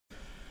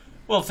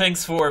Well,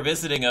 thanks for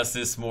visiting us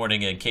this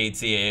morning at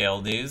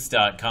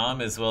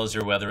KTALnews.com as well as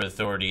your Weather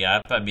Authority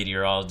app. I'm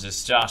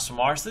meteorologist Josh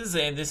Marces,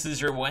 and this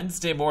is your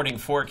Wednesday morning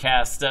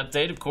forecast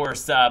update. Of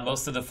course,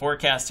 most of the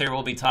forecast here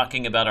will be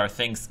talking about our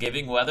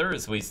Thanksgiving weather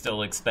as we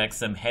still expect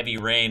some heavy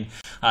rain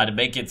to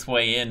make its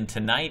way in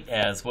tonight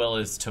as well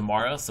as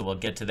tomorrow. So we'll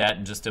get to that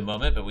in just a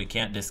moment, but we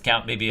can't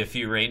discount maybe a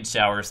few rain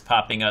showers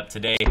popping up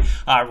today.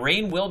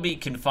 Rain will be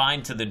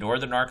confined to the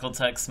northern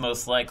Arklatex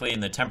most likely,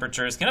 and the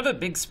temperatures, kind of a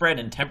big spread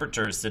in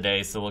temperatures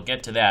today. So we'll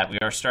get to that. We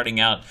are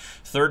starting out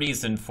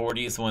 30s and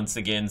 40s once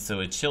again, so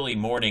a chilly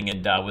morning,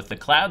 and with the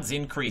clouds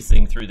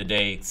increasing through the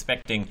day,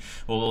 expecting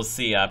we'll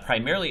see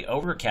primarily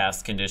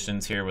overcast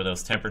conditions here where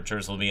those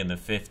temperatures will be in the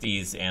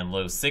 50s and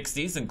low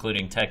 60s,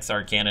 including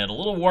Texarkana, and a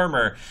little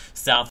warmer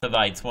south of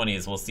I-20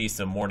 as we'll see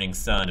some morning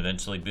sun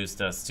eventually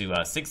boost us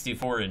to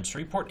 64 in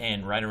Shreveport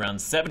and right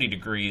around 70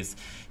 degrees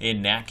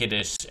in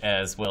Natchitoches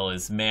as well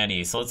as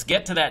Manny. So let's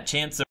get to that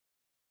chance of